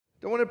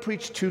Don't want to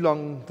preach too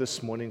long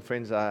this morning,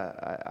 friends.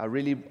 I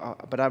really,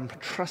 but I'm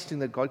trusting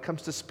that God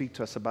comes to speak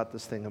to us about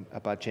this thing,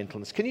 about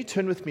gentleness. Can you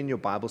turn with me in your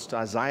Bibles to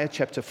Isaiah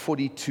chapter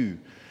 42?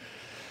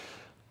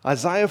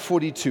 Isaiah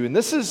 42, and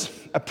this is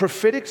a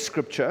prophetic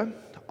scripture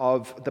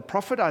of the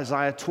prophet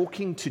Isaiah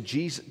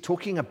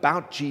talking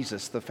about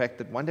Jesus, the fact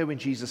that one day when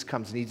Jesus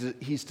comes, and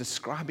he's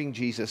describing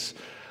Jesus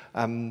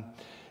in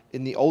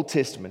the Old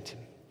Testament.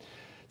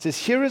 It says,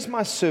 "Here is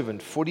my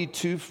servant,"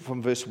 42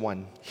 from verse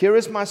 1. "Here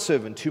is my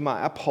servant whom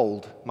I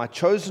uphold, my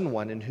chosen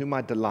one in whom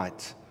I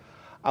delight.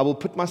 I will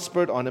put my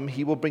spirit on him.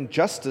 He will bring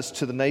justice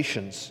to the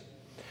nations.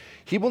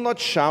 He will not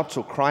shout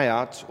or cry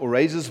out or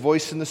raise his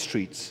voice in the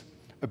streets.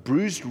 A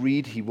bruised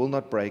reed he will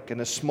not break,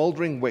 and a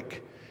smoldering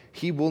wick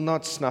he will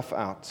not snuff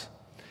out.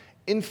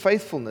 In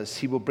faithfulness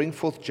he will bring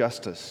forth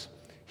justice.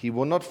 He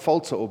will not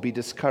falter or be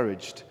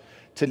discouraged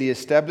till he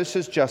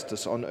establishes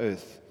justice on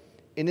earth.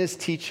 In his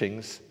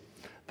teachings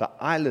the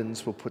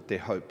islands will put their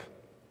hope."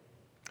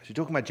 So you're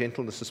talking about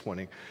gentleness this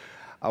morning.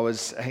 I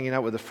was hanging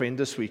out with a friend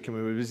this week, and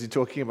we were busy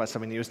talking about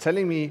something. He was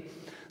telling me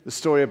the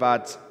story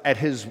about at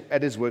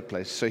his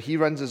workplace. So he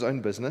runs his own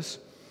business,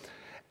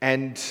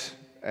 and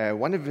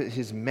one of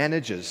his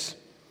managers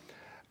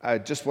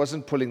just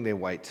wasn't pulling their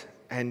weight.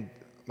 And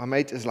my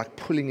mate is like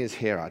pulling his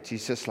hair out.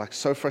 He's just like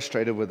so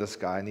frustrated with this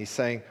guy. And he's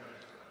saying,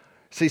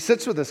 so he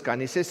sits with this guy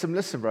and he says to him,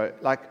 "Listen, bro,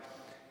 like,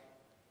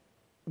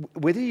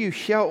 whether you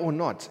hear or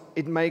not,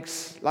 it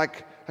makes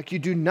like you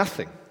do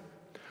nothing.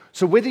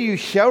 So whether you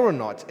hear or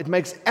not, it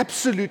makes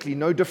absolutely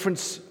no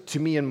difference to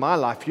me in my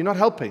life. You're not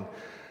helping."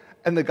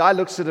 And the guy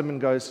looks at him and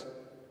goes,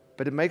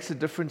 "But it makes a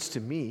difference to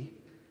me."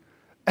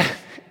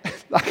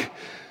 Like,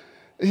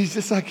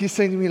 he's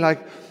saying to me, like,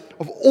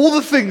 of all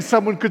the things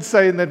someone could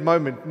say in that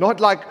moment, not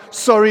like,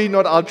 sorry,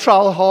 not I'll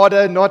try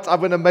harder, not I'm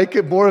going to make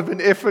it more of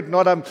an effort,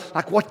 not I'm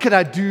like, what can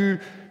I do?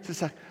 It's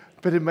just like,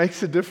 but it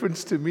makes a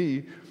difference to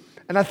me.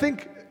 And I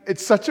think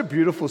it's such a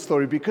beautiful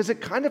story because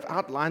it kind of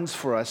outlines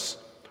for us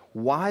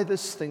why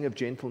this thing of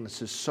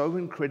gentleness is so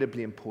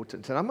incredibly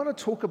important. And I'm going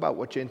to talk about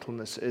what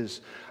gentleness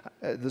is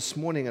this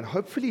morning and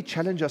hopefully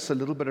challenge us a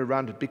little bit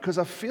around it, because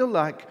I feel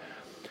like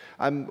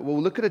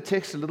we'll look at a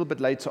text a little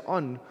bit later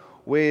on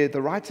where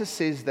the writer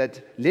says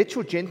that let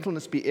your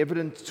gentleness be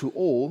evident to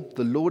all,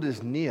 the Lord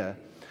is near.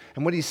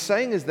 And what he's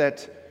saying is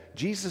that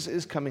Jesus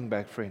is coming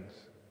back, friends.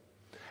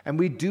 And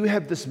we do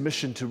have this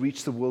mission to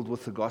reach the world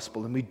with the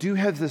gospel. And we do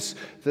have this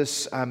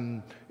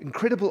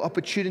incredible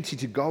opportunity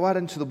to go out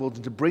into the world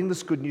and to bring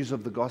this good news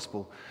of the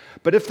gospel.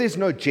 But if there's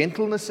no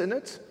gentleness in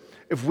it,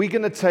 if we're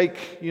going to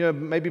take,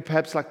 maybe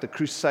perhaps like the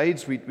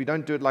Crusades, we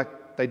don't do it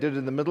like they did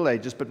in the Middle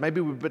Ages, but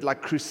maybe we're a bit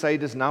like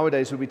Crusaders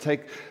nowadays where we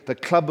take the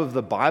club of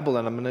the Bible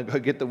and I'm going to go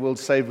get the world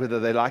saved whether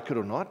they like it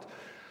or not.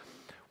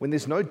 When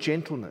there's no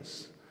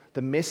gentleness,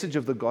 the message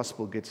of the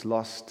gospel gets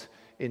lost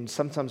in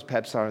sometimes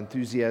perhaps our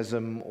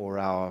enthusiasm or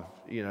our,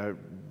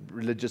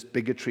 religious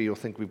bigotry, or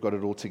think we've got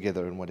it all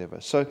together and whatever.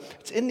 So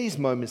it's in these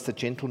moments that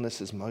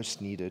gentleness is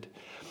most needed.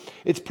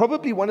 It's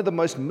probably one of the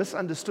most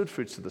misunderstood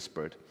fruits of the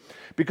Spirit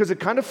because it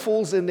kind of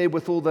falls in there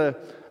with all the,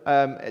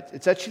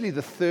 it's actually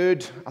the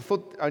third. I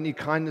thought only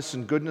kindness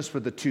and goodness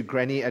were the two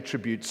granny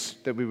attributes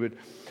that we would,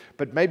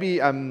 but maybe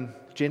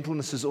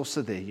gentleness is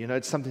also there.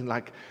 It's something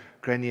like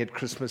Granny at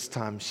Christmas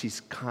time.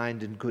 She's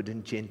kind and good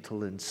and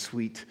gentle and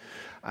sweet.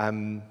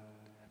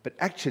 But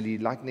actually,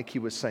 like Nikki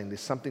was saying, there's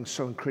something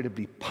so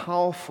incredibly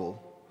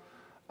powerful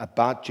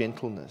about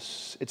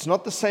gentleness. It's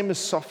not the same as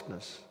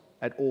softness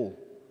at all.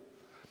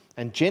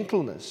 And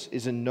gentleness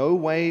is in no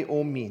way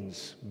or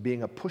means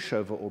being a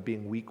pushover or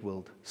being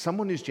weak-willed.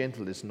 Someone who's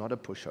gentle is not a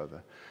pushover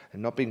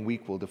and not being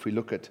weak-willed if we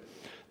look at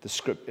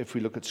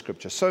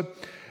Scripture. So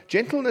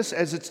gentleness,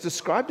 as it's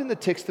described in the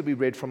text that we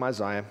read from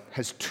Isaiah,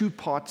 has two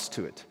parts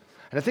to it.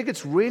 And I think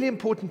it's really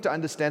important to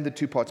understand the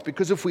two parts,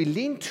 because if we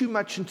lean too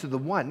much into the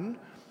one,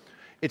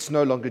 it's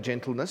no longer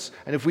gentleness.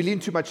 And if we lean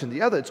too much in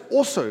the other, it's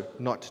also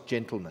not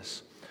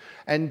gentleness.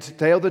 And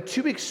they are the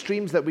two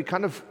extremes that we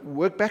kind of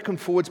work back and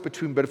forwards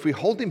between. But if we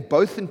hold them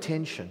both in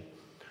tension,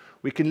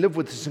 we can live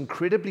with this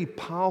incredibly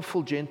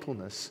powerful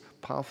gentleness,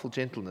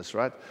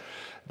 right?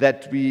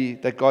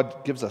 That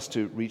God gives us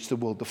to reach the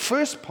world. The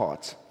first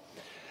part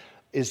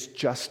is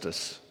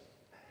justice.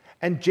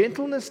 And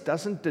gentleness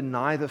doesn't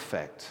deny the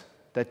fact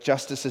that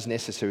justice is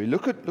necessary.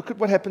 Look at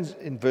what happens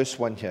in verse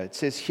 1 here. It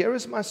says, "Here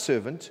is my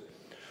servant,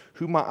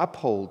 whom I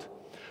uphold,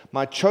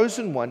 my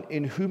chosen one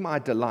in whom I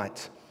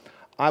delight.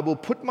 I will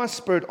put my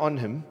spirit on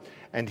him,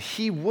 and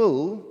he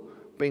will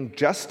bring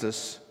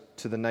justice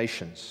to the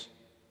nations."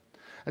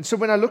 And so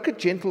when I look at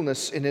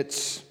gentleness in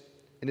its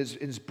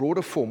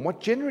broader form, what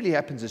generally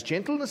happens is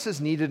gentleness is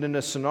needed in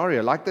a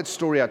scenario like that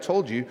story I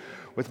told you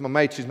with my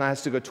mate who now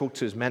has to go talk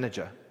to his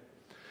manager.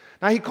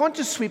 Now, he can't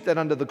just sweep that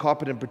under the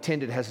carpet and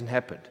pretend it hasn't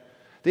happened.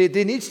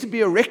 There needs to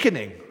be a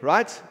reckoning,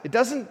 right?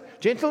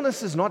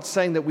 Gentleness is not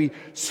saying that we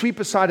sweep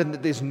aside and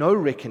that there's no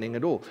reckoning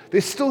at all.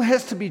 There still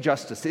has to be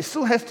justice. There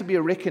still has to be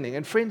a reckoning.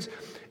 And friends,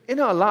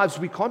 in our lives,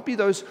 we can't be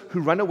those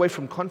who run away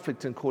from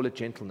conflict and call it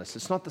gentleness.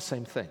 It's not the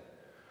same thing.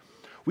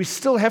 We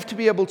still have to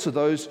be able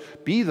to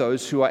be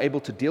those who are able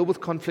to deal with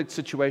conflict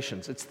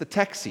situations. It's the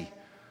taxi.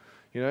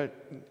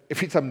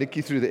 Every time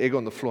Nikki threw the egg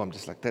on the floor, I'm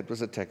just like, that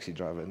was a taxi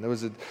driver.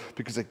 And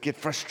because I get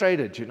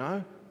frustrated,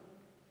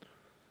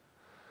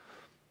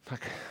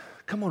 Like,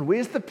 come on,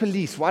 where's the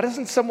police? Why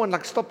doesn't someone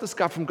stop this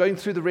guy from going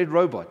through the red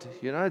robot?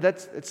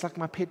 It's like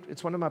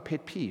it's one of my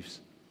pet peeves.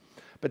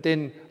 But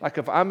then,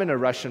 if I'm in a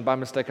rush and by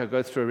mistake I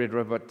go through a red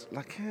robot,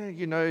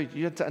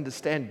 you have to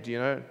understand,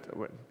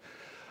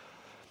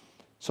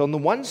 So on the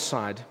one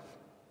side,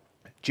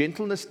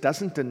 gentleness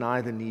doesn't deny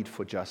the need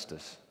for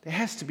justice. There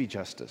has to be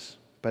justice.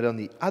 But on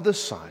the other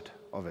side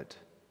of it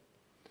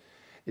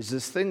is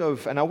this thing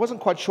of, and I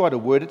wasn't quite sure how to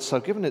word it, so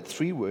I've given it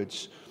 3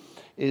 words,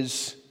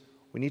 is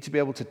we need to be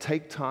able to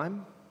take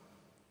time,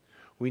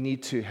 we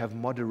need to have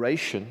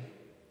moderation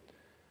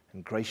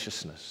and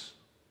graciousness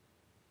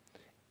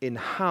in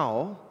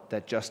how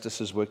that justice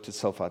has worked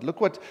itself out.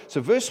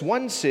 So verse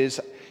 1 says,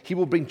 he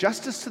will bring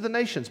justice to the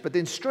nations, but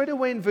then straight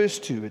away in verse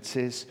 2 it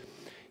says,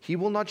 he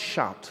will not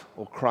shout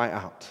or cry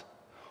out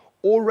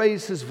or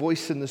raise his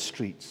voice in the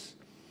streets.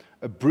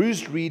 A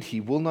bruised reed he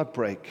will not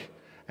break,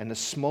 and a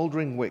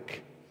smoldering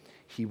wick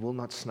he will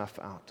not snuff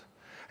out.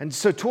 And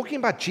so talking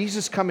about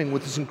Jesus coming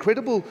with this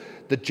incredible,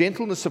 the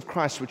gentleness of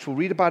Christ, which we'll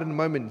read about in a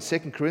moment in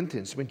 2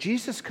 Corinthians. When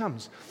Jesus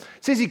comes,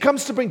 it says he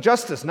comes to bring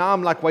justice. Now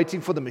I'm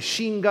waiting for the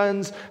machine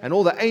guns and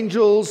all the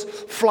angels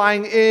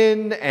flying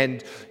in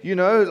and,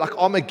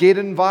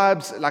 Armageddon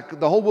vibes,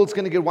 the whole world's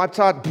going to get wiped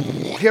out.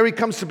 Here he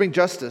comes to bring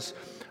justice.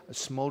 A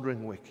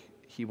smoldering wick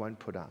he won't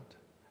put out,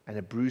 and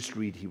a bruised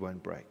reed he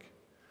won't break.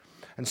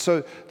 And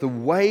so the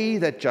way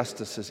that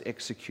justice is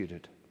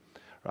executed,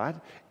 right,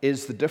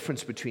 is the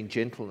difference between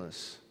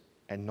gentleness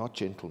and not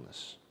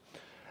gentleness.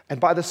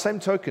 And by the same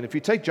token, if you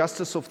take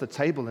justice off the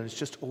table and it's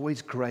just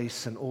always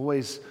grace and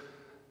always,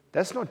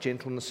 that's not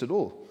gentleness at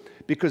all.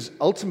 Because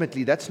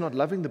ultimately that's not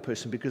loving the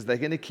person, because they're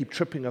going to keep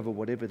tripping over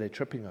whatever they're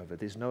tripping over.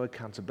 There's no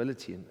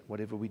accountability in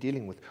whatever we're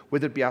dealing with,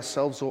 whether it be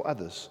ourselves or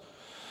others.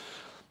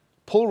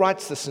 Paul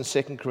writes this in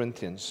 2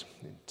 Corinthians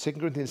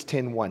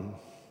 10:1.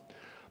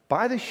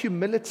 By the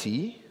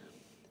humility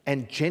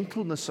and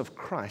gentleness of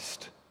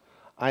Christ,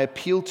 I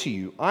appeal to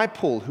you. I,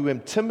 Paul, who am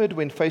timid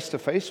when face to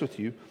face with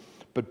you,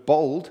 but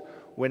bold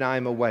when I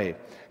am away.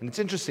 And it's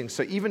interesting.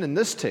 So even in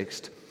this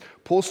text,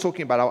 Paul's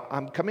talking about,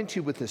 I'm coming to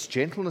you with this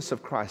gentleness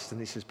of Christ.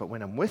 And he says, but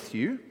when I'm with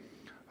you,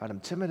 right, I'm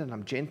timid and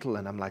I'm gentle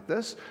and I'm like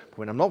this. But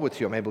when I'm not with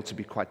you, I'm able to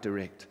be quite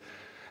direct.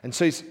 And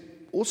so he's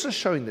also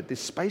showing that there's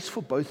space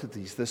for both of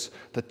these.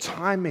 The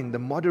timing, the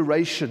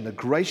moderation, the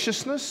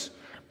graciousness,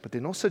 but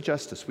then also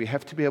justice. We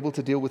have to be able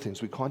to deal with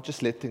things. We can't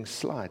just let things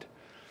slide.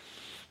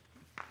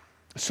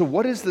 So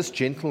what is this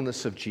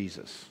gentleness of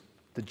Jesus?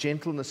 The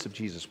gentleness of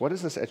Jesus. What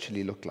does this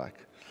actually look like?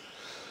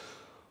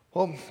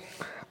 Well,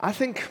 I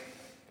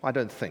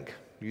don't think.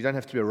 You don't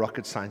have to be a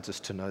rocket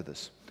scientist to know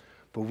this.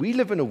 But we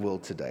live in a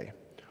world today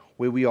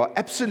where we are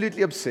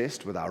absolutely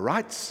obsessed with our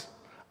rights,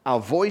 our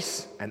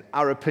voice, and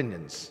our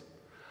opinions.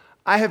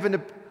 I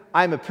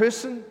am a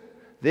person,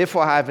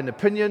 therefore I have an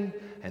opinion,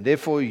 and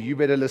therefore you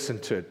better listen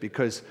to it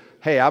because,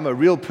 hey, I'm a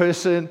real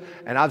person,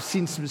 and I've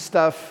seen some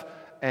stuff,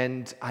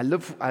 and I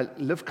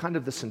live kind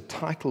of this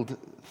entitled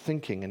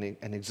thinking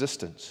and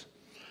existence.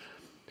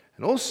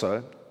 And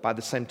also, by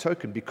the same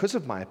token, because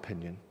of my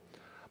opinion,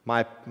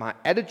 my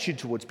attitude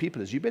towards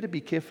people is, you better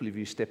be careful if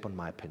you step on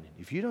my opinion.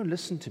 If you don't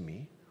listen to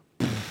me,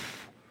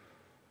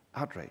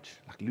 outrage,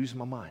 lose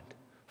my mind,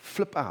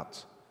 flip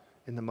out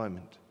in the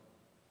moment.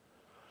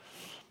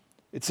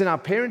 It's in our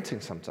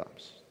parenting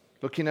sometimes,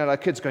 looking at our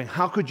kids going,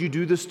 how could you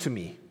do this to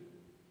me?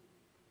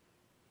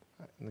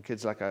 And the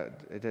kid's like,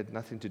 it had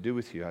nothing to do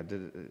with you.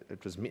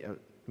 It was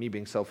me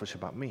being selfish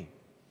about me.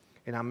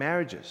 In our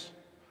marriages,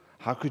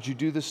 how could you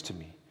do this to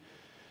me?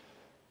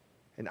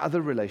 In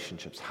other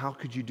relationships, how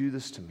could you do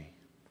this to me?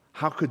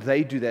 How could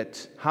they do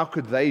that? How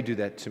could they do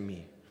that to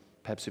me?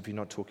 Perhaps if you're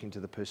not talking to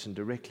the person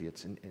directly,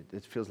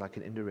 it feels like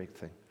an indirect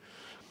thing.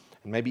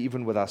 And maybe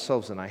even with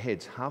ourselves in our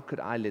heads, how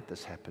could I let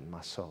this happen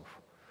myself?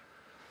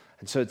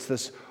 And so it's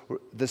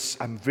this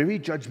I'm very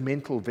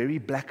judgmental, very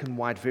black and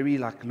white, very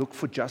look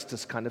for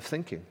justice kind of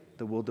thinking,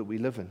 the world that we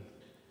live in.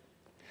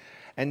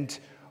 And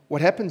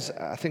what happens,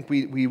 I think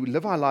we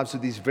live our lives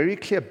with these very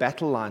clear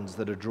battle lines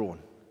that are drawn.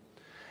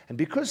 And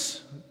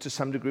because, to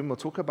some degree, and we'll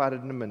talk about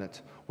it in a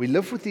minute, we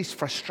live with these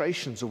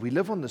frustrations, or we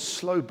live on the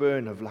slow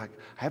burn of I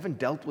haven't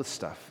dealt with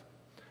stuff.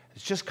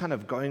 It's just kind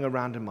of going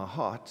around in my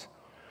heart.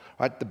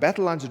 Right? The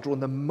battle lines are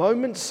drawn. The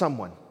moment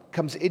someone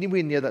comes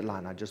anywhere near that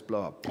line, I just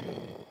blow up.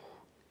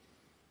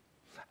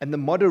 And the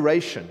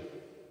moderation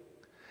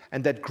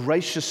and that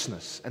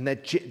graciousness and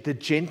the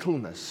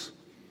gentleness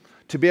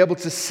to be able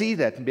to see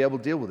that and be able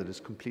to deal with it is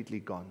completely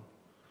gone.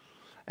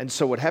 And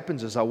so what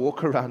happens is I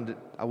walk around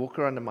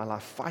in my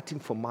life fighting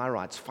for my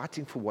rights,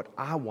 fighting for what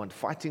I want,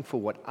 fighting for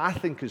what I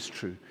think is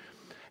true,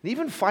 and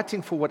even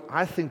fighting for what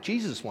I think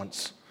Jesus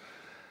wants.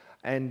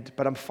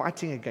 But I'm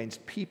fighting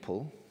against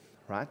people,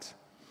 right?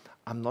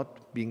 I'm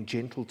not being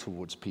gentle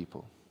towards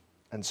people.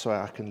 And so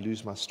I can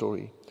lose my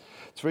story.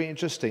 It's very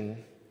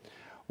interesting.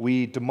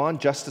 We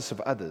demand justice of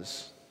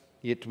others,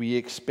 yet we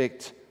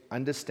expect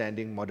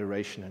understanding,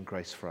 moderation, and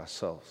grace for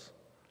ourselves,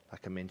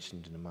 like I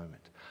mentioned in a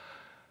moment.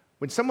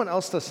 When someone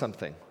else does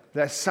something,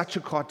 that's such a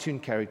cartoon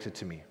character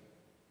to me,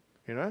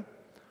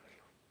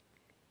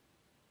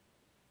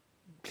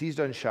 Please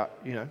don't shout,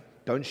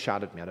 don't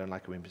shout at me. I don't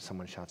like it when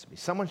someone shouts at me.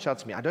 Someone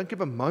shouts at me. I don't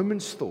give a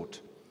moment's thought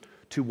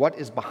to what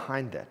is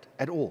behind that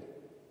at all.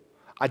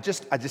 I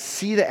just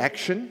see the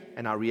action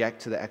and I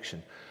react to the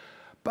action.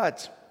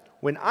 But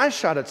when I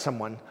shout at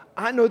someone,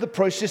 I know the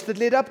process that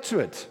led up to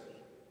it.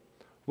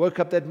 Woke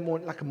up that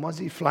morning like a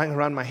mozzie flying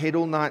around my head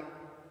all night.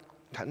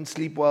 Didn't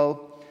sleep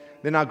well.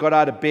 Then I got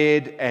out of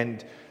bed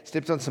and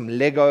stepped on some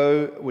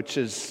Lego, which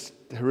is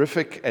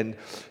horrific. And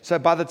so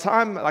by the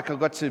time I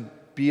got to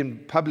be in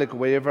public or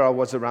wherever I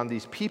was around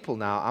these people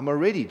now, I'm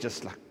already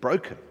just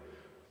broken.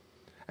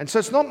 And so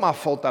it's not my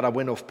fault that I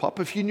went off pop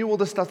if you knew all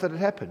the stuff that had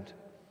happened.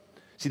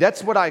 See,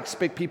 that's what I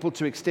expect people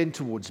to extend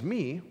towards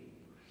me,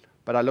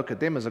 but I look at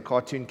them as a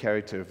cartoon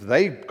character. If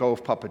they go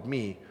off pop at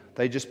me,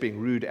 they're just being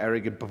rude,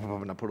 arrogant,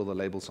 and I put all the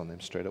labels on them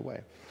straight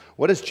away.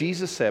 What does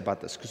Jesus say about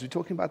this? Because we're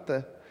talking about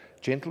the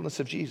gentleness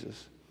of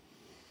Jesus.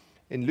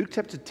 In Luke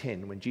chapter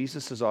 10, when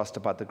Jesus is asked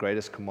about the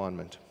greatest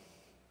commandment,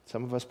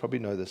 some of us probably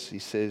know this. He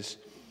says,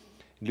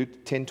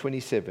 Luke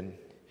 10:27, he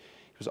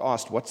was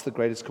asked, what's the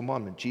greatest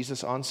commandment?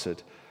 Jesus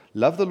answered,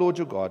 love the Lord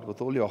your God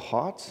with all your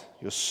heart,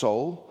 your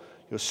soul,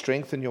 your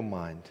strength, and your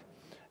mind,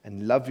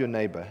 and love your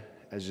neighbor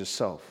as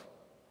yourself.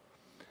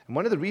 And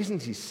one of the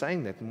reasons he's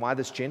saying that and why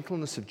this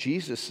gentleness of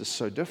Jesus is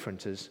so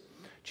different is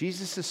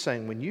Jesus is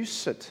saying when you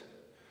sit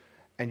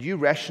and you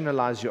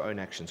rationalize your own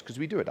actions, because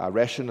we do it. I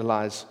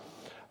rationalize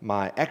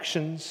my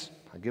actions.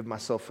 I give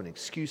myself an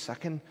excuse.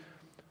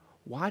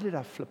 Why did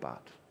I flip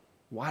out?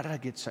 Why did I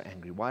get so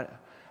angry? Why?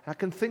 I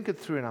can think it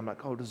through and I'm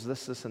like, oh, it was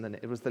this, and then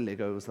it was the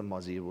Lego, it was the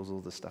mozzie, it was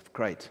all this stuff.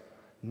 Great.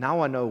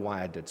 Now I know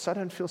why I did. So I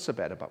don't feel so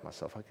bad about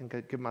myself. I can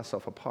give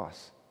myself a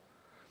pass.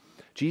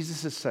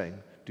 Jesus is saying,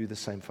 do the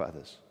same for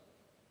others.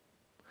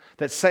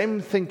 That same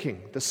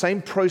thinking, the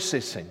same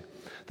processing,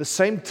 the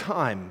same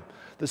time,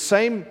 the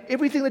same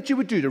everything that you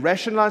would do to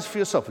rationalize for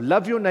yourself.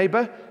 Love your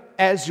neighbor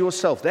as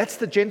yourself. That's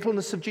the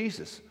gentleness of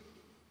Jesus.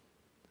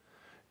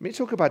 Let me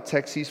talk about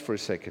taxis for a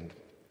second.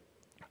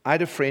 I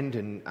had a friend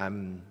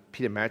in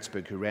Peter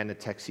Maritzburg who ran a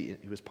taxi.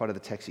 He was part of the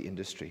taxi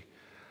industry.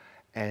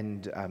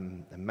 And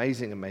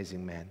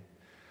amazing man.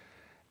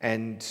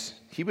 And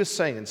he was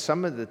saying in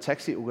some of the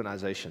taxi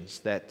organizations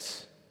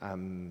that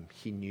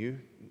he knew,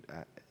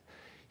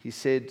 he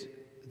said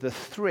the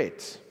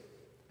threat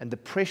and the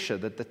pressure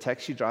that the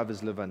taxi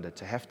drivers live under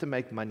to have to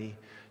make money,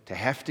 to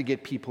have to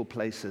get people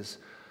places,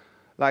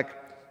 like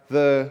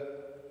the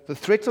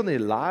threat on their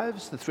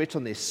lives, the threat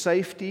on their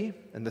safety,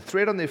 and the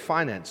threat on their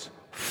finance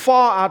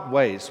far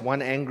outweighs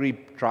one angry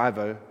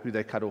driver who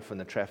they cut off in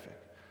the traffic.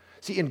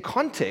 See, in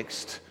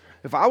context,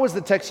 if I was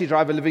the taxi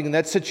driver living in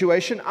that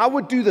situation, I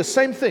would do the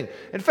same thing.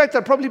 In fact,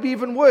 I'd probably be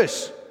even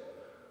worse.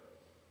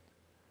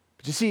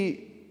 But you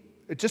see,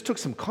 it just took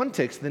some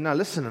context, and then I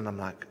listen, and I'm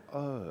like,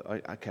 oh,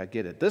 okay, I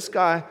get it. This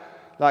guy,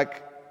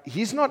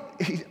 he's not,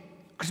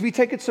 because we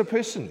take it so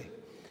personally.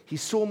 We're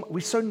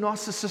so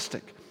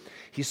narcissistic.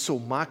 He saw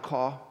my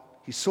car,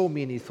 he saw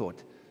me, and he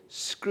thought,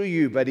 screw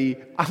you, buddy.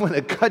 I'm going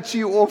to cut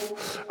you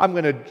off.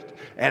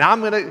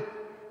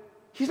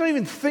 He's not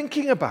even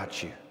thinking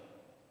about you.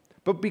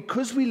 But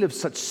because we live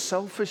such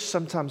selfish,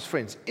 sometimes,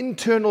 friends,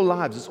 internal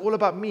lives, it's all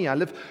about me. I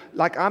live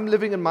like I'm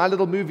living in my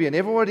little movie, and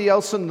everybody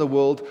else in the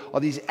world are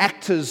these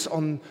actors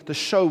on the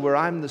show where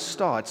I'm the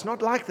star. It's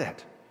not like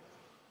that.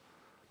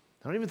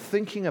 They're not even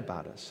thinking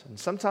about us. And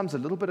sometimes a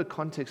little bit of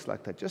context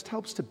like that just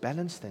helps to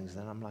balance things.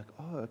 And then I'm like,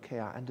 oh, okay,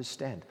 I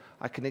understand.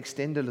 I can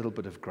extend a little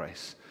bit of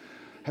grace.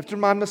 I have to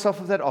remind myself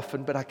of that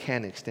often, but I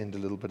can extend a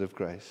little bit of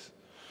grace.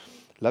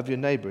 Love your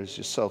neighbor as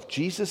yourself.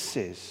 Jesus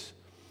says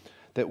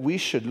that we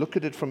should look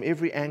at it from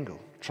every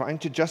angle, trying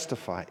to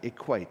justify,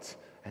 equate,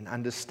 and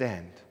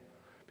understand,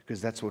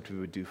 because that's what we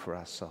would do for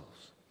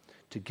ourselves,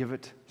 to give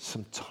it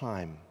some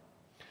time.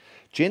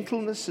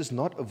 Gentleness is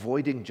not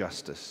avoiding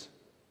justice.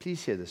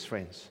 Please hear this,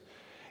 friends.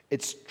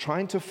 It's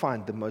trying to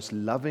find the most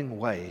loving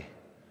way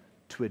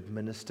to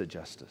administer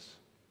justice.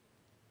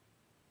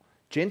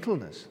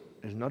 Gentleness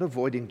is not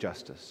avoiding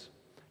justice.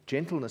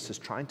 Gentleness is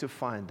trying to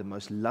find the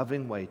most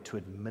loving way to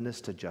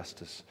administer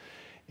justice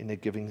in a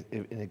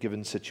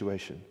given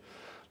situation.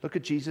 Look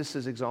at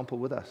Jesus' example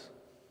with us.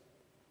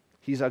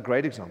 He's our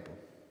great example.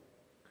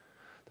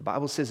 The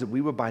Bible says that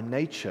we were by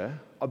nature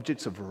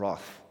objects of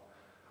wrath,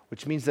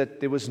 which means that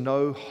there was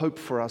no hope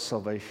for our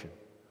salvation.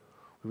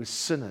 We were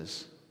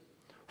sinners,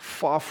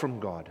 far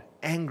from God,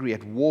 angry,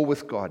 at war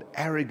with God,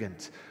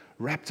 arrogant,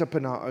 wrapped up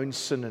in our own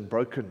sin and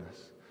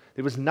brokenness.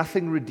 There was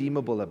nothing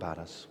redeemable about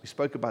us. We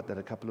spoke about that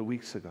a couple of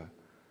weeks ago.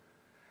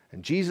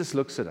 And Jesus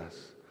looks at us,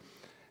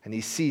 and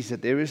he sees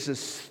that there is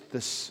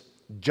this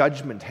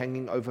judgment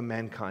hanging over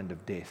mankind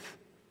of death.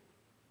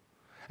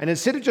 And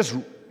instead of just,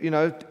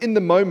 in the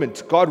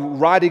moment, God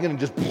riding in and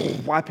just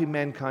wiping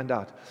mankind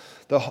out,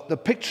 the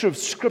picture of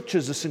Scripture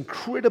is this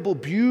incredible,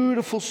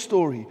 beautiful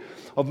story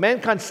of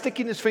mankind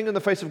sticking his finger in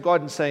the face of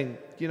God and saying,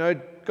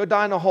 go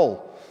die in a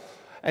hole.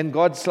 And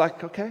God's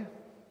like, okay,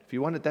 if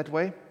you want it that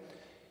way,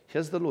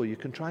 here's the law. You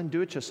can try and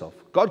do it yourself.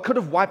 God could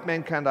have wiped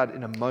mankind out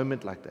in a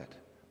moment like that,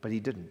 but he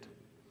didn't.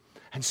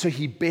 And so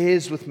he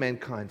bears with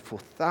mankind for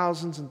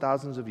thousands and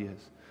thousands of years.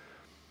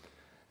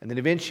 And then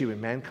eventually,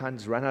 when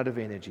mankind's run out of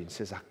energy and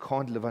says, I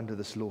can't live under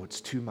this law, it's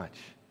too much,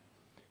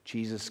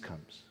 Jesus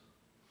comes.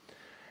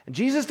 And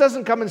Jesus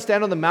doesn't come and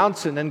stand on the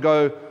mountain and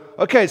go,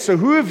 okay, so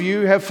who of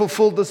you have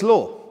fulfilled this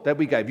law that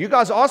we gave? You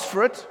guys asked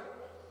for it.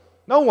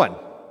 No one.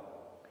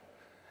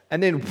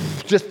 And then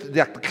just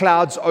the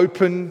clouds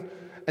open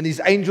and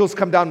these angels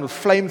come down with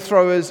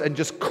flamethrowers and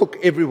just cook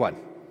everyone.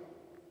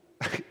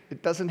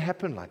 It doesn't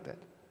happen like that.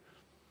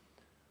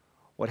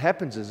 What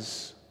happens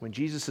is when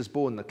Jesus is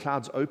born, the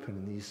clouds open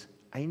and these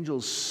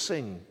angels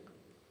sing,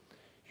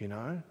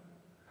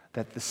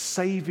 that the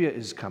Savior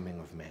is coming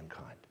of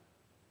mankind.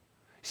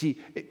 See,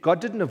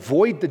 God didn't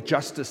avoid the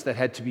justice that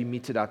had to be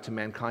meted out to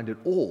mankind at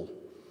all.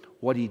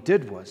 What he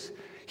did was,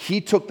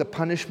 he took the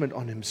punishment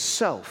on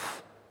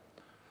himself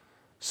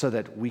so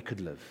that we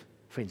could live.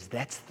 Friends,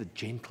 that's the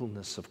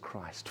gentleness of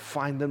Christ,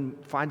 finding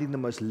the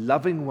most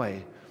loving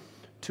way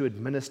to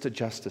administer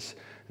justice.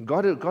 And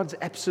God's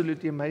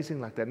absolutely amazing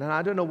like that. And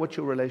I don't know what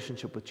your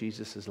relationship with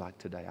Jesus is like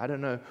today. I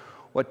don't know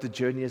what the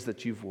journey is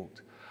that you've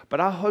walked. But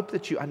I hope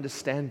that you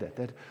understand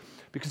that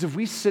because if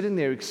we're sitting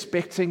there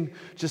expecting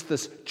just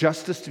this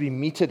justice to be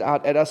meted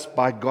out at us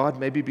by God,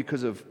 maybe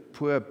because of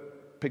poor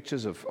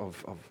pictures of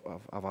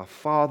our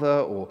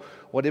Father or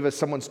whatever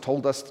someone's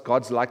told us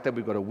God's like that,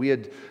 we've got a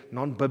weird,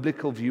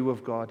 non-biblical view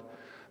of God.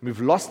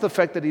 We've lost the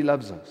fact that he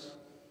loves us.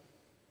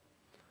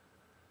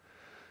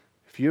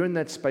 If you're in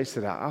that space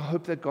today, I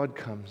hope that God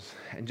comes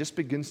and just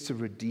begins to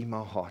redeem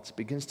our hearts,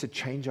 begins to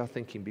change our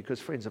thinking.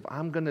 Because, friends, if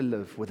I'm going to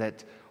live with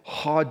that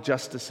hard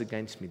justice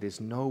against me, there's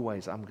no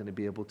ways I'm going to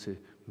be able to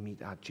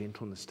mete out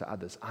gentleness to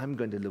others. I'm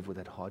going to live with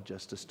that hard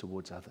justice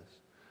towards others.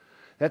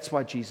 That's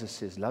why Jesus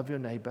says, love your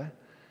neighbor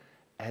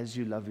as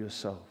you love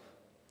yourself.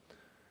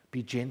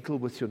 Be gentle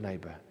with your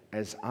neighbor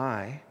as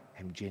I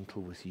am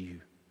gentle with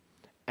you.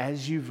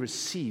 As you've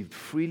received,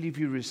 freely have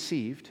you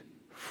received,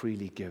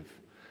 freely give.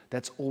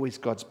 That's always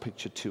God's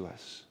picture to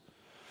us.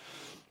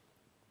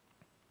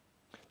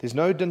 There's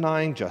no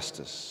denying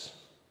justice,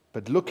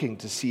 but looking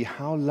to see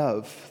how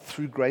love,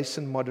 through grace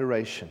and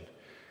moderation,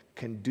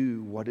 can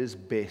do what is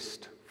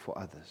best for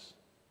others.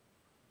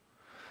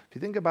 If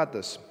you think about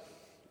this,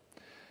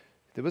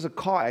 there was a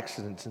car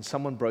accident and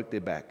someone broke their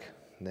back,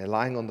 and they're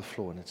lying on the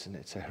floor, and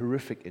it's a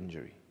horrific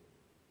injury.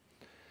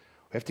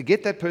 We have to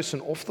get that person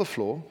off the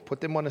floor,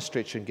 put them on a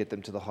stretcher, and get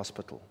them to the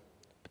hospital.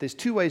 But there's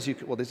two ways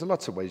there's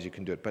lots of ways you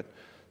can do it, but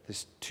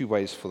there's two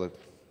ways for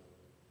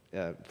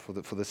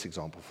this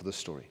example, for this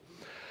story.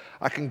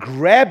 I can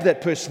grab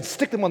that person,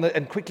 stick them on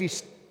and quickly,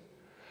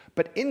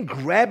 but in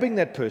grabbing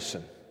that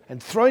person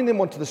and throwing them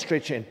onto the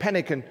stretcher and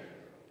panic,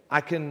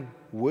 I can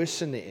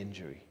worsen the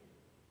injury.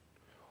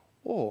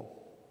 Or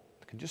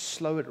I can just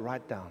slow it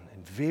right down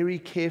and very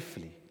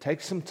carefully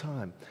take some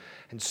time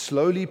and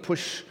slowly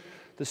push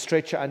the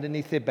stretcher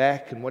underneath their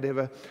back and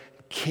whatever,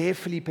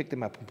 carefully pick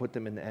them up and put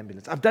them in the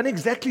ambulance. I've done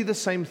exactly the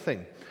same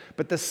thing,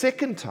 but the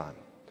second time,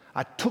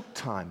 I took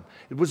time.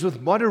 It was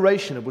with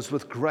moderation. It was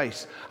with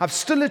grace. I've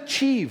still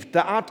achieved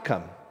the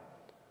outcome,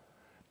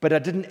 but I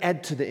didn't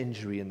add to the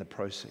injury in the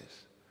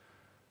process.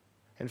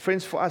 And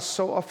friends, for us,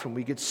 so often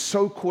we get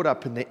so caught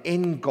up in the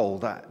end goal,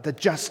 the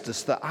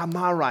justice,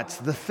 my rights,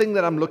 the thing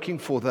that I'm looking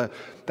for, the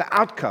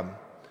outcome,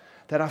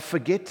 that I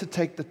forget to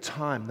take the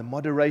time, the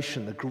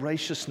moderation, the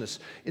graciousness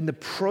in the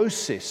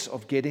process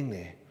of getting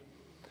there.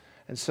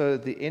 And so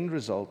the end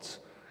result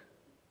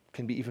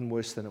can be even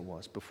worse than it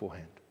was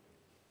beforehand.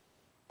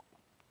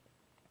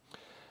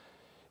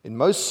 In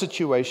most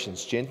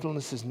situations,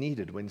 gentleness is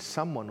needed when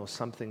someone or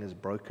something is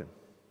broken.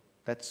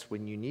 That's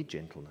when you need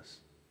gentleness,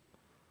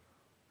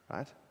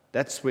 right?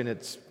 That's when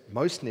it's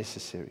most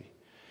necessary.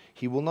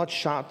 He will not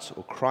shout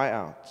or cry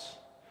out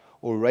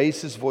or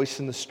raise his voice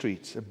in the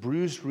streets. A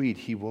bruised reed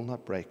he will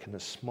not break, and a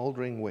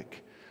smoldering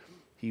wick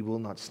he will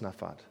not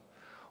snuff out.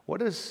 What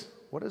does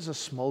a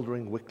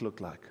smoldering wick look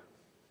like?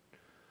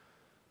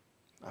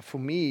 For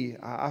me,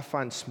 I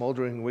find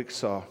smoldering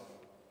wicks are,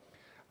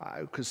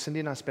 because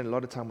Cindy and I spend a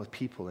lot of time with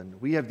people, and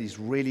we have these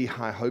really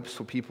high hopes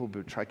for people,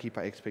 but try to keep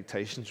our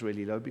expectations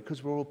really low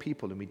because we're all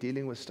people and we're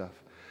dealing with stuff.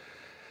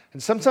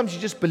 And sometimes you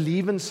just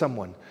believe in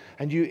someone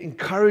and you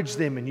encourage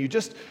them and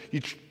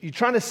you're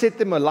trying to set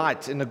them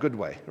alight in a good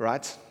way,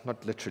 right?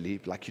 Not literally,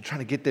 like you're trying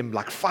to get them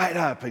like fired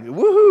up and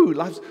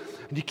woohoo,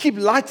 and you keep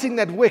lighting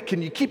that wick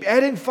and you keep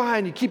adding fire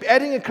and you keep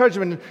adding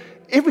encouragement. And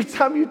every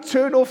time you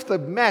turn off the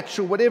match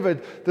or whatever,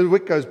 the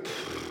wick goes,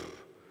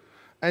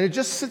 and it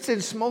just sits there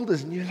and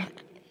smolders and you're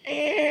like,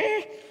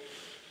 eh.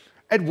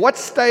 At what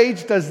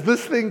stage does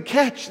this thing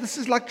catch? This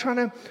is like trying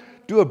to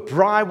do a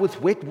braai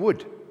with wet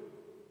wood.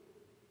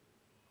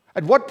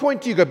 At what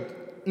point do you go,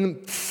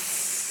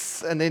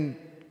 and then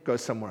go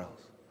somewhere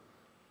else?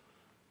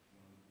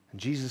 And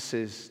Jesus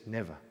says,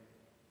 never,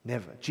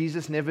 never.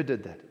 Jesus never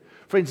did that.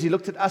 Friends, he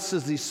looked at us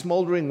as these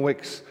smoldering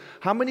wicks.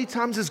 How many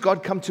times has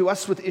God come to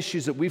us with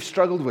issues that we've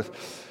struggled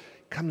with?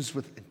 comes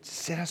with,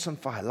 set us on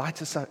fire,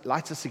 light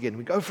us again.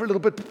 We go for a little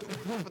bit,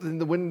 then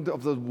the wind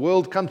of the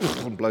world comes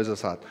and blows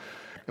us out.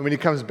 And when he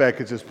comes back,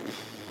 it's just,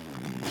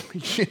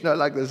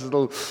 like this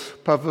little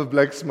puff of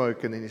black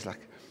smoke. And then he's like,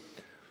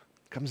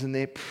 comes in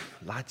there,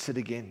 lights it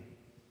again.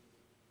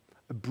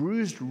 A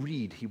bruised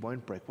reed he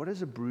won't break. What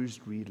does a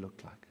bruised reed look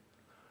like?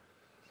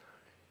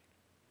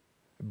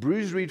 A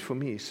bruised reed for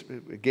me,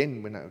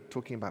 again, when I'm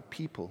talking about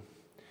people,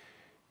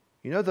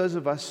 those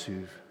of us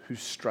who've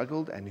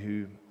struggled and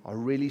who are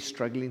really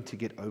struggling to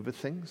get over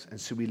things, and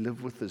so we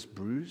live with this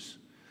bruise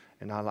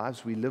in our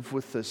lives, we live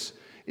with this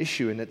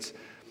issue,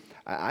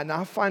 and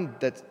I find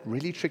that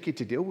really tricky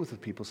to deal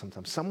with people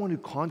sometimes. Someone who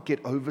can't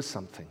get over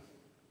something.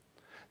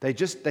 They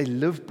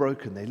live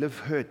broken, they live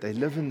hurt, they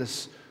live in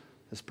this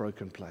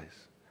broken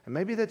place. And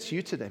maybe that's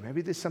you today.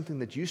 Maybe there's something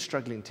that you're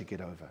struggling to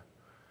get over.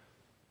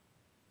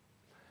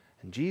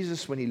 And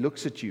Jesus, when he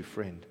looks at you,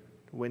 friend,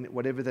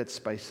 whatever that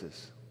space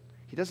is,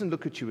 he doesn't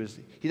look at you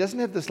he doesn't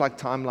have this like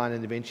timeline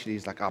and eventually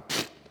he's like,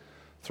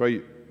 throw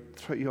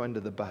you under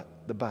the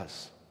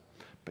bus.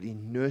 But he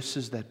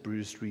nurses that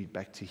bruised reed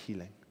back to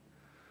healing.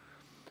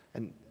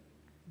 And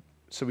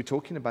so we're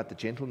talking about the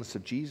gentleness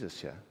of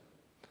Jesus here.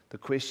 The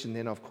question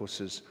then, of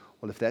course, is,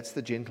 well, if that's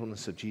the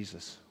gentleness of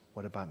Jesus,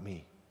 what about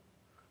me?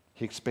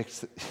 He expects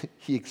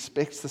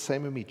the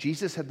same of me.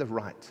 Jesus had the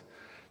right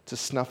to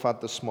snuff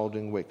out the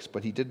smoldering wicks,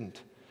 but he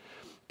didn't.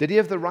 Did he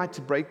have the right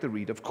to break the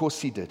reed? Of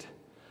course he did.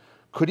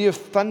 Could he have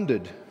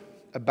thundered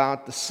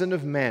about the sin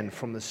of man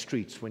from the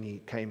streets when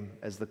he came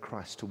as the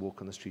Christ to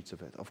walk on the streets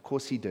of earth? Of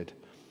course he did.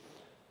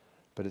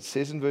 But it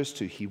says in verse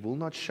 2, he will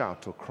not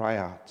shout or cry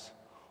out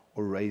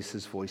or raise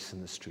his voice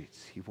in the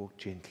streets. He walked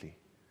gently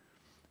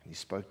and he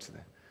spoke to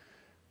them.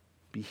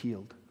 Be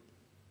healed.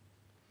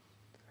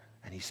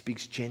 And he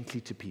speaks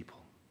gently to people.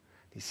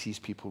 He sees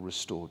people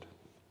restored.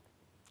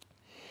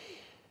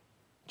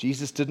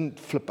 Jesus didn't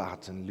flip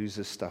out and lose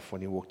his stuff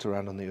when he walked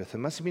around on the earth. It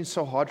must have been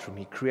so hard for him.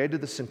 He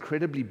created this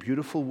incredibly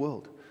beautiful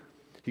world.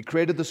 He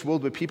created this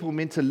world where people were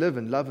meant to live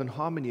in love and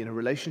harmony in a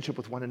relationship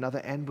with one another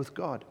and with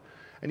God.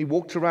 And he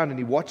walked around and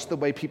he watched the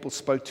way people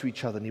spoke to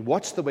each other. And he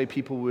watched the way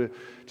people were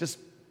just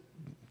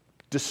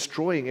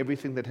destroying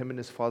everything that him and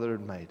his Father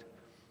had made.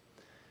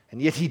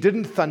 And yet he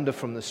didn't thunder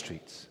from the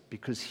streets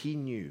because he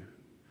knew,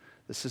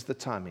 this is the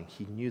timing,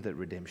 he knew that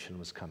redemption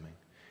was coming.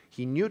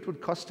 He knew it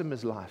would cost him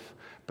his life,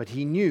 but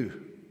he knew,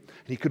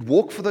 and he could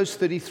walk for those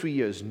 33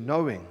 years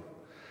knowing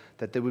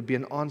that there would be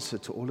an answer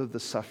to all of the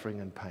suffering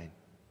and pain.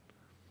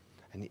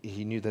 And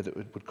he knew that it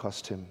would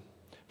cost him.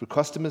 It would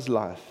cost him his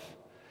life,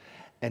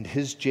 and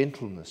his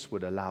gentleness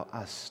would allow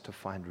us to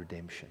find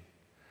redemption.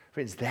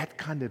 Friends, that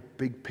kind of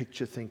big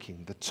picture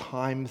thinking, the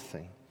time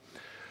thing,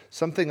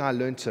 something I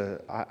learned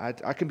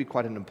I can be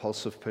quite an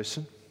impulsive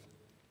person,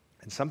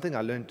 and something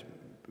I learned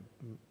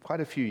quite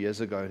a few years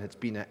ago, and it's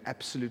been an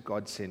absolute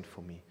godsend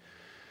for me.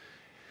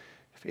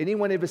 If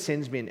anyone ever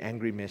sends me an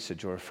angry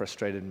message or a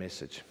frustrated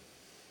message,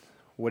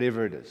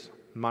 whatever it is,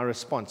 my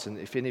response, and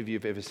if any of you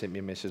have ever sent me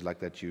a message like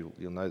that, you'll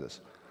know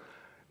this.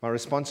 My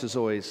response is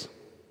always,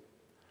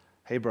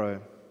 hey bro,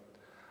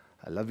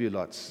 I love you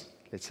lots,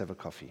 let's have a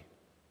coffee.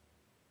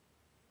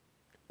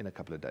 In a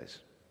couple of days.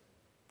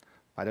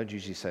 I don't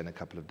usually say in a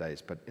couple of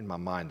days, but in my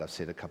mind I've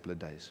said a couple of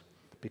days.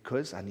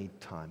 Because I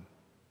need time.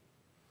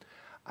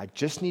 I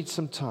just need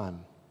some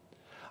time.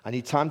 I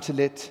need time to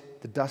let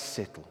the dust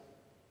settle.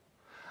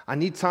 I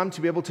need time to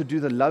be able to do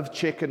the love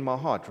check in my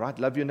heart, right?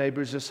 Love your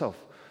neighbor as yourself.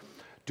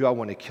 Do I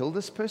want to kill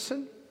this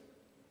person?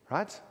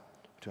 Right?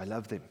 Do I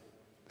love them?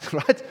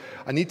 Right?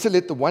 I need to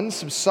let the one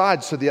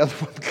subside so the other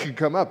one can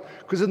come up.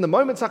 Because in the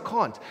moments I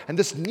can't. And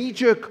this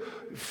knee-jerk,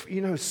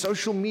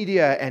 social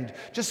media and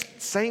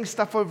just saying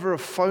stuff over a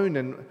phone.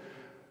 And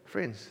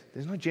friends,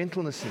 there's no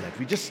gentleness in that.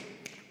 We're just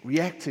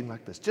reacting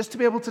like this. Just to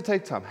be able to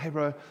take time. Hey,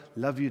 bro,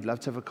 love you.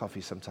 Love to have a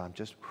coffee sometime.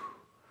 Just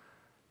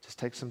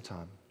take some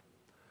time.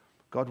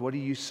 God, what are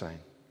you saying?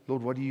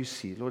 Lord, what do you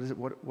see? Lord,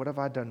 what have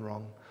I done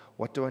wrong?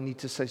 What do I need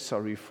to say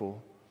sorry for?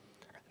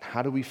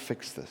 How do we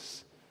fix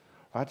this?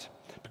 Right?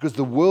 Because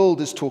the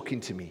world is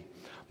talking to me.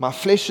 My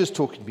flesh is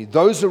talking to me.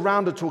 Those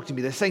around are talking to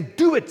me. They're saying,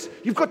 do it.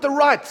 You've got the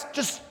right.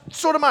 Just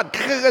sort them out.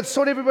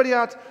 Sort everybody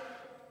out.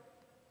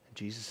 And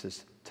Jesus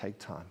says, take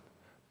time.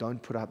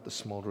 Don't put out the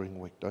smoldering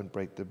wick. Don't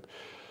break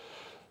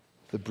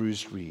the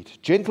bruised reed.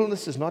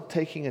 Gentleness is not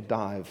taking a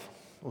dive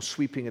or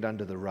sweeping it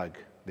under the rug.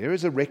 There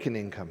is a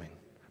reckoning coming,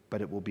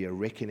 but it will be a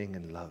reckoning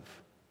in love.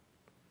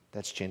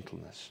 That's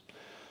gentleness.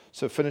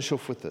 So finish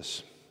off with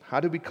this. How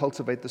do we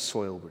cultivate the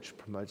soil which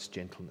promotes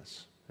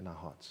gentleness in our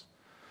hearts?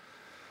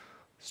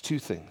 There's two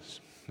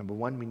things. Number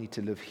one, we need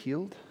to live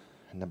healed.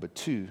 And number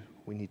two,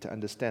 we need to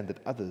understand that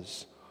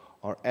others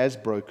are as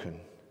broken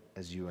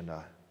as you and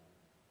I.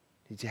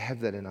 We need to have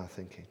that in our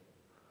thinking.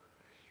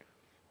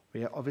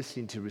 We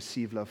obviously need to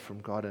receive love from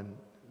God and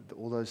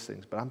all those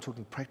things, but I'm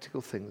talking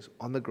practical things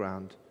on the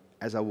ground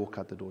as I walk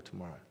out the door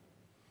tomorrow.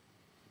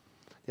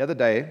 The other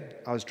day,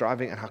 I was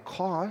driving and our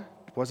car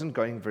wasn't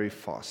going very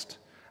fast.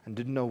 And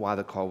didn't know why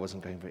the car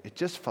wasn't going very. It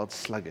just felt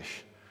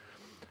sluggish.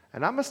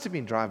 And I must have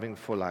been driving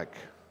for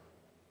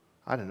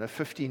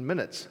 15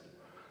 minutes.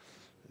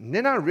 And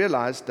then I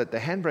realized that the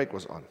handbrake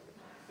was on.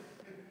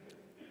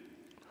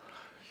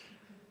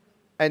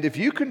 And if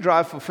you can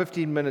drive for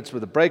 15 minutes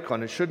with a brake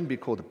on, it shouldn't be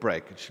called a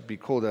brake. It should be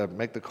called a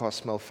make the car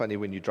smell funny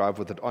when you drive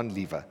with it on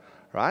lever,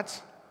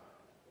 right?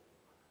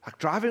 Like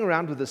driving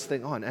around with this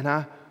thing on, and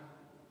I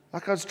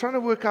was trying to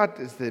work out,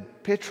 is the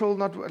petrol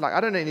not, like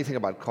I don't know anything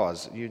about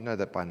cars. You know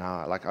that by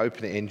now. Like I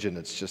open the engine,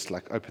 it's just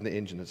like open the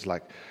engine. It's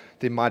like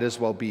there might as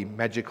well be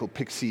magical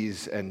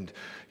pixies and,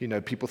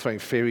 people throwing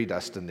fairy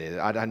dust in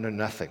there. I know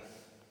nothing.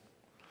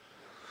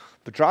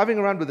 But driving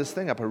around with this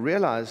thing up, I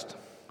realized,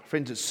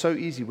 friends, it's so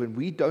easy when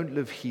we don't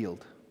live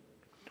healed,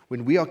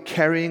 when we are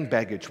carrying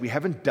baggage, we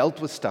haven't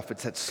dealt with stuff.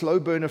 It's that slow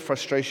burn of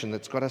frustration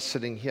that's got us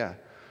sitting here.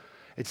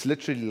 It's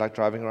literally like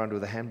driving around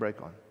with a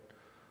handbrake on.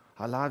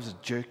 Our lives are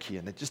jerky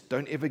and they just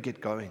don't ever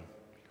get going.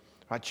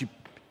 Right?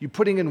 You're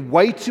putting in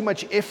way too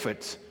much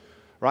effort,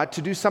 right,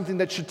 to do something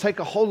that should take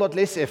a whole lot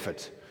less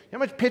effort. You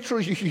know how much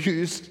petrol you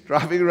use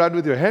driving around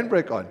with your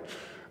handbrake on?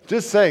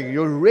 Just saying,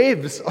 your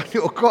revs on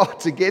your car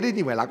to get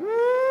anywhere, like,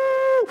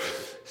 woo,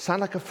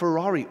 sound like a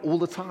Ferrari all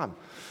the time.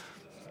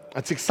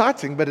 It's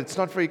exciting, but it's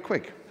not very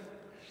quick.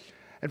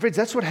 And friends,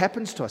 that's what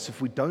happens to us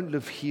if we don't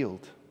live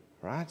healed,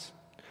 right?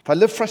 If I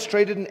live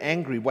frustrated and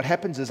angry, what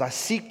happens is I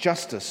seek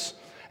justice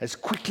as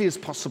quickly as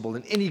possible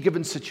in any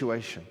given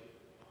situation.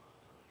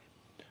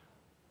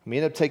 We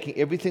end up taking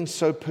everything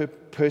so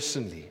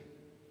personally,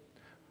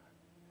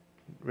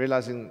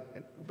 realizing,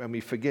 and we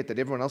forget that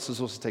everyone else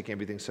is also taking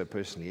everything so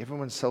personally.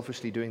 Everyone's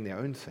selfishly doing their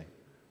own thing.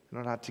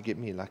 They're not out to get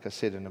me, like I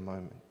said in a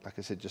moment, like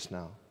I said just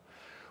now.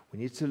 We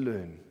need to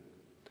learn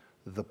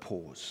the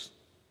pause,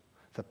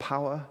 the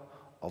power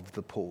of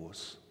the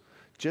pause.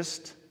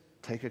 Just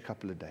take a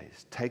couple of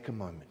days, take a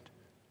moment,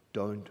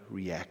 don't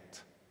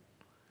react.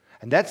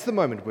 And that's the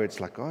moment where it's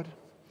like, God,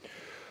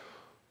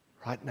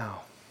 right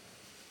now,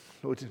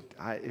 Lord,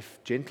 if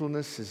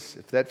gentleness is,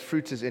 if that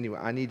fruit is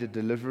anywhere, I need a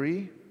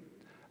delivery,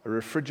 a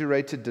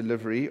refrigerated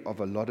delivery of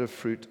a lot of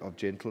fruit of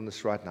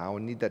gentleness right now. I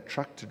need that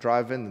truck to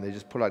drive in and they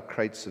just pull out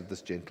crates of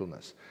this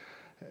gentleness.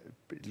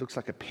 It looks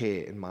like a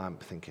pear in my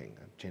thinking,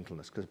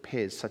 gentleness, because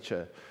pear is such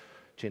a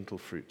gentle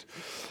fruit.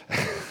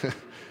 I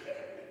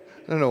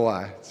don't know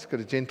why. It's got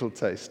a gentle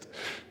taste.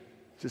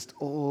 Just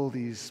all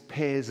these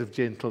pairs of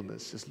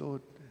gentleness. Just,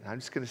 Lord, I'm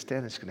just going to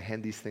stand. I'm just going to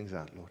hand these things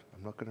out, Lord.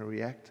 I'm not going to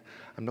react.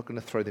 I'm not going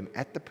to throw them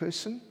at the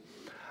person.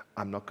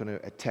 I'm not going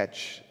to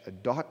attach a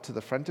dart to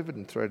the front of it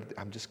and throw it.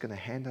 I'm just going to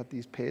hand out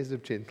these pairs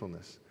of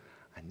gentleness.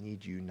 I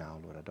need you now,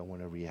 Lord. I don't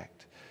want to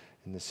react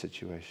in this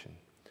situation.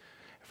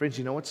 Friends,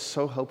 you know what's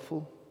so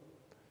helpful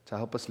to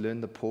help us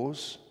learn the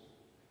pause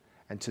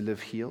and to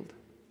live healed?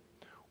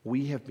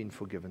 We have been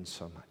forgiven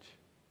so much.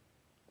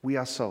 We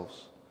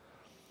ourselves.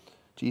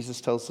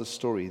 Jesus tells this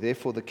story.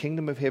 Therefore, the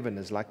kingdom of heaven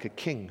is like a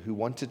king who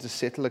wanted to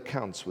settle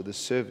accounts with his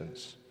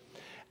servants.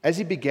 As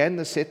he began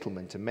the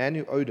settlement, a man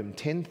who owed him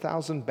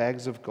 10,000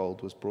 bags of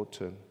gold was brought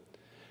to him.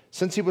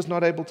 Since he was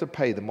not able to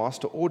pay, the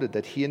master ordered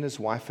that he and his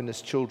wife and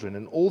his children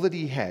and all that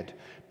he had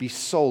be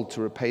sold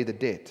to repay the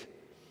debt.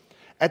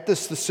 At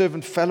this, the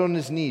servant fell on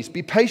his knees.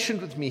 "Be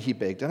patient with me," he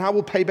begged, "and I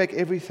will pay back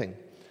everything."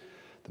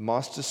 The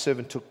master's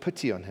servant took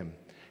pity on him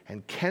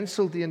and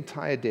canceled the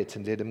entire debt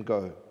and let him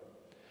go.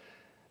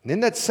 And then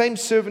that same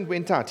servant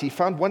went out. He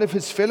found one of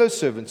his fellow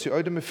servants who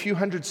owed him a few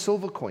hundred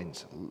silver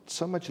coins,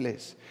 so much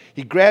less.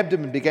 He grabbed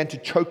him and began to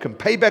choke him.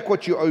 "Pay back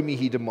what you owe me,"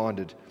 he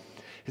demanded.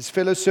 His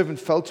fellow servant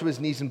fell to his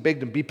knees and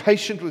begged him, "Be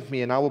patient with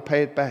me and I will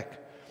pay it back."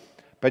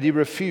 But he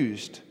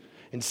refused.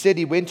 Instead,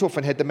 he went off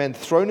and had the man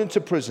thrown into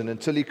prison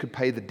until he could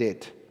pay the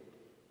debt.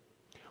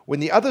 When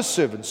the other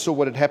servants saw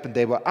what had happened,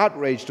 they were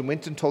outraged and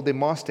went and told their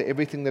master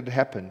everything that had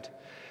happened.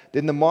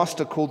 Then the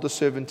master called the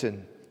servant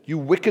in. "You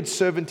wicked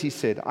servant," he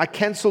said, "I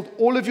canceled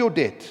all of your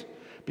debt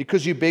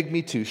because you begged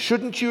me to.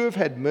 Shouldn't you have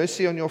had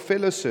mercy on your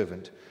fellow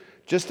servant,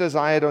 just as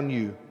I had on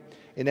you?"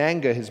 In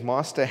anger, his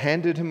master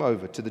handed him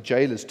over to the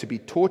jailers to be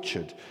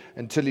tortured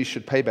until he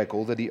should pay back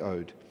all that he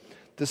owed.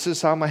 This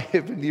is how my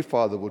heavenly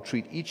Father will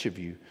treat each of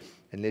you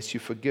unless you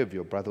forgive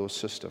your brother or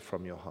sister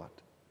from your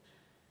heart.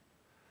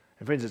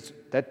 And friends,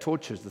 that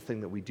torture is the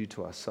thing that we do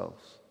to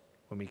ourselves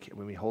when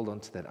we hold on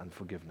to that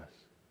unforgiveness,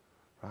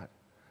 right?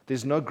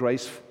 There's no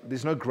grace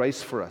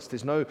for us.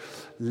 There's no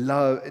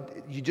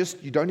love.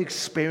 You don't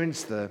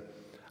experience the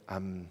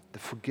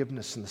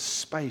forgiveness and the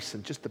space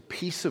and just the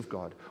peace of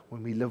God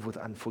when we live with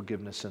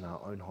unforgiveness in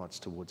our own hearts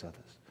towards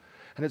others.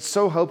 And it's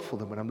so helpful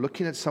that when I'm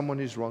looking at someone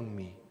who's wronged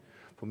me,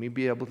 for me to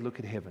be able to look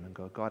at heaven and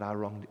go, "God,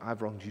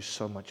 I've wronged you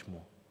so much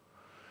more."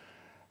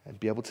 And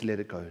be able to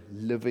let it go,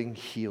 living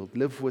healed.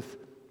 Live with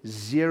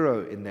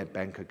zero in that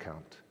bank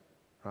account,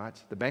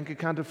 right? The bank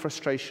account of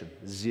frustration,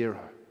 zero.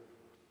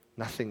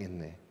 Nothing in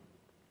there.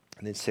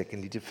 And then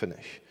secondly, to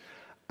finish,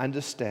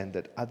 understand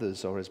that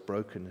others are as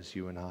broken as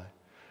you and I.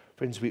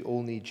 Friends, we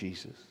all need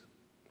Jesus.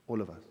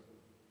 All of us.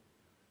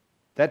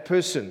 That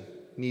person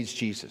needs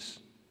Jesus.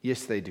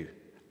 Yes, they do.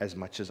 As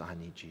much as I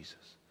need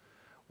Jesus.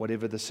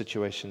 Whatever the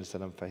situations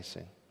that I'm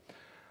facing.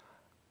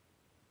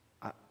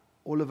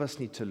 All of us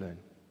need to learn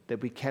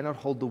that we cannot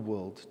hold the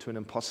world to an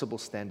impossible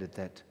standard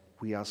that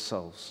we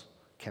ourselves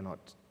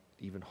cannot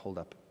even hold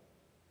up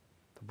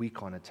that we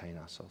can't attain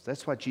ourselves.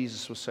 That's why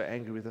Jesus was so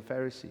angry with the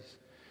Pharisees.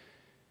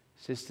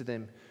 He says to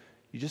them,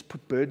 you just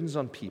put burdens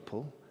on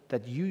people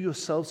that you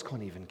yourselves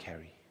can't even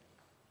carry.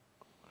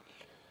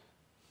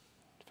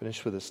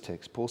 Finish with this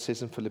text. Paul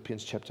says in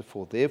Philippians chapter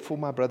 4, therefore,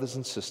 my brothers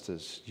and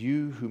sisters,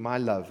 you whom I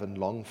love and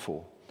long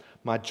for,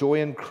 my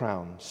joy and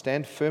crown,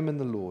 stand firm in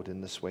the Lord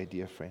in this way,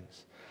 dear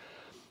friends.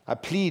 I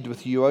plead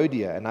with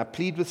Euodia and I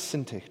plead with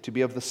Syntyche to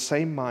be of the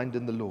same mind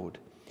in the Lord.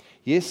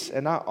 Yes,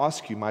 and I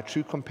ask you, my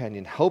true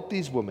companion, help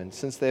these women,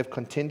 since they have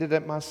contended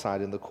at my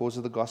side in the cause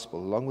of the gospel,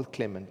 along with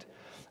Clement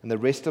and the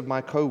rest of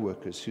my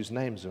co-workers whose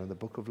names are in the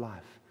book of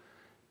life.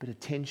 A bit of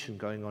tension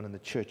going on in the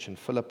church in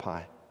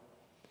Philippi.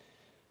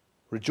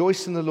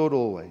 Rejoice in the Lord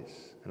always,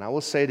 and I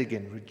will say it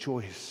again,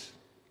 rejoice.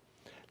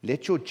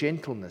 Let your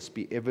gentleness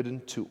be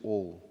evident to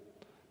all.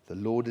 The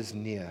Lord is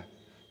near.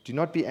 Do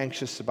not be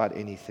anxious about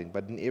anything,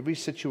 but in every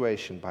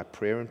situation, by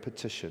prayer and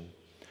petition,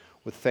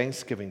 with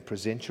thanksgiving,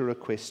 present your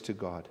requests to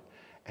God,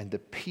 and the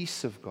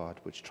peace of God,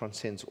 which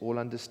transcends all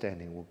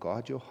understanding, will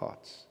guard your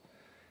hearts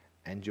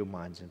and your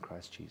minds in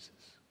Christ Jesus.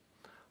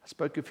 I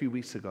spoke a few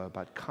weeks ago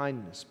about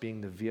kindness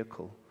being the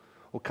vehicle,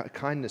 or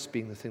kindness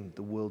being the thing that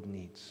the world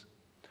needs.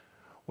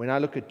 When I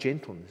look at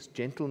gentleness,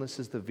 gentleness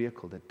is the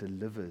vehicle that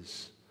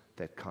delivers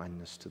that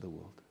kindness to the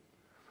world.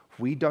 If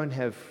we don't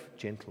have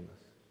gentleness,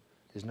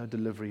 there's no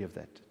delivery of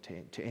that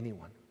to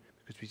anyone,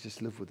 because we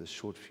just live with this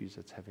short fuse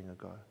that's having a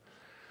go.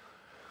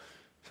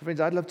 So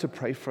friends, I'd love to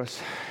pray for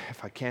us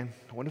if I can.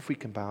 I wonder if we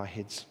can bow our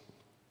heads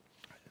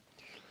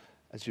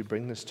as we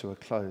bring this to a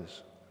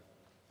close.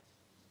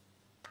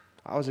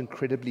 I was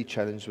incredibly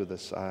challenged with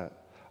this.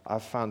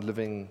 I've found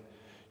living,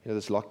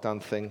 this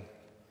lockdown thing,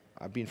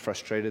 I've been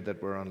frustrated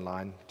that we're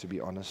online, to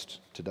be honest,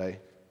 today.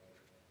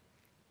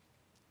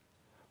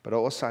 But I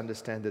also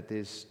understand that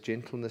there's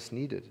gentleness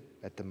needed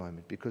at the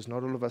moment, because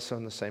not all of us are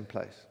in the same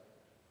place.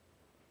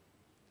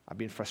 I've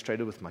been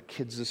frustrated with my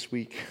kids this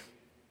week.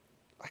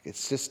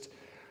 It's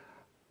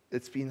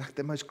been like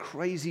the most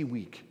crazy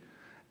week.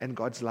 And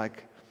God's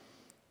like,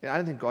 I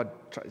don't think God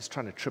is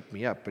trying to trip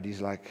me up, but he's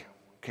like,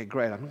 okay,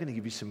 great, I'm going to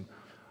give you some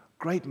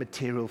great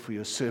material for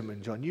your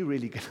sermon, John. You're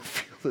really going to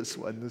feel this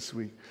one this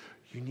week.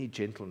 You need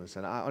gentleness.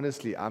 And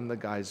I'm the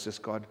guy who's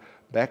just, God,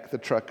 back the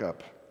truck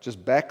up.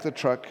 Just back the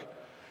truck.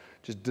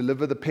 Just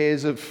deliver the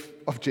pairs of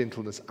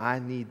gentleness. I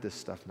need this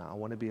stuff now. I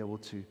want to be able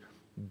to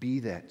be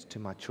that to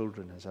my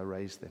children as I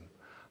raise them.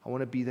 I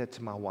want to be that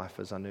to my wife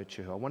as I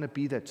nurture her. I want to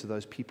be that to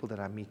those people that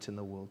I meet in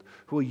the world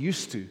who are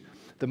used to,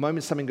 the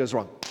moment something goes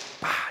wrong,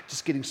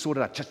 just getting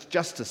sorted out, just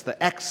justice,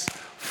 the axe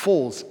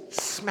falls,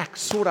 smack,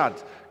 sort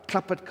out,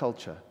 clap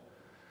culture.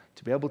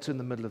 To be able to, in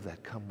the middle of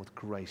that, come with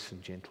grace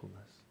and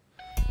gentleness.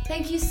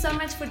 Thank you so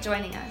much for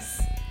joining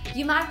us.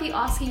 You might be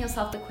asking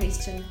yourself the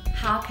question,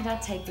 how can I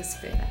take this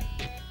further?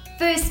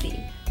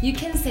 Firstly, you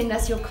can send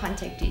us your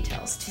contact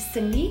details to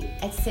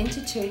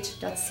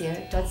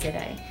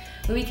cindy@centerchurch.co.za,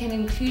 where we can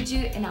include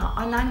you in our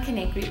online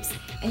connect groups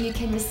and you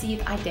can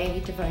receive our daily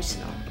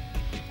devotional.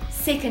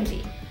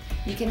 Secondly,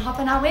 you can hop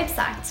on our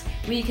website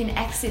where you can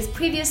access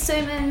previous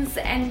sermons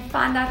and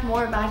find out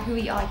more about who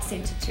we are at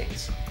Center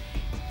Church.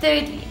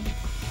 Thirdly,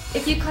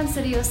 if you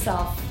consider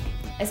yourself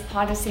as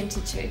part of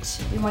Center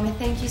Church, we want to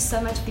thank you so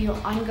much for your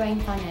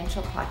ongoing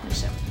financial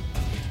partnership.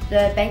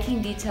 The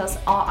banking details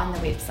are on the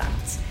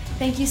website.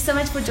 Thank you so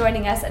much for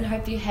joining us and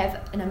hope you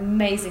have an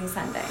amazing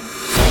Sunday.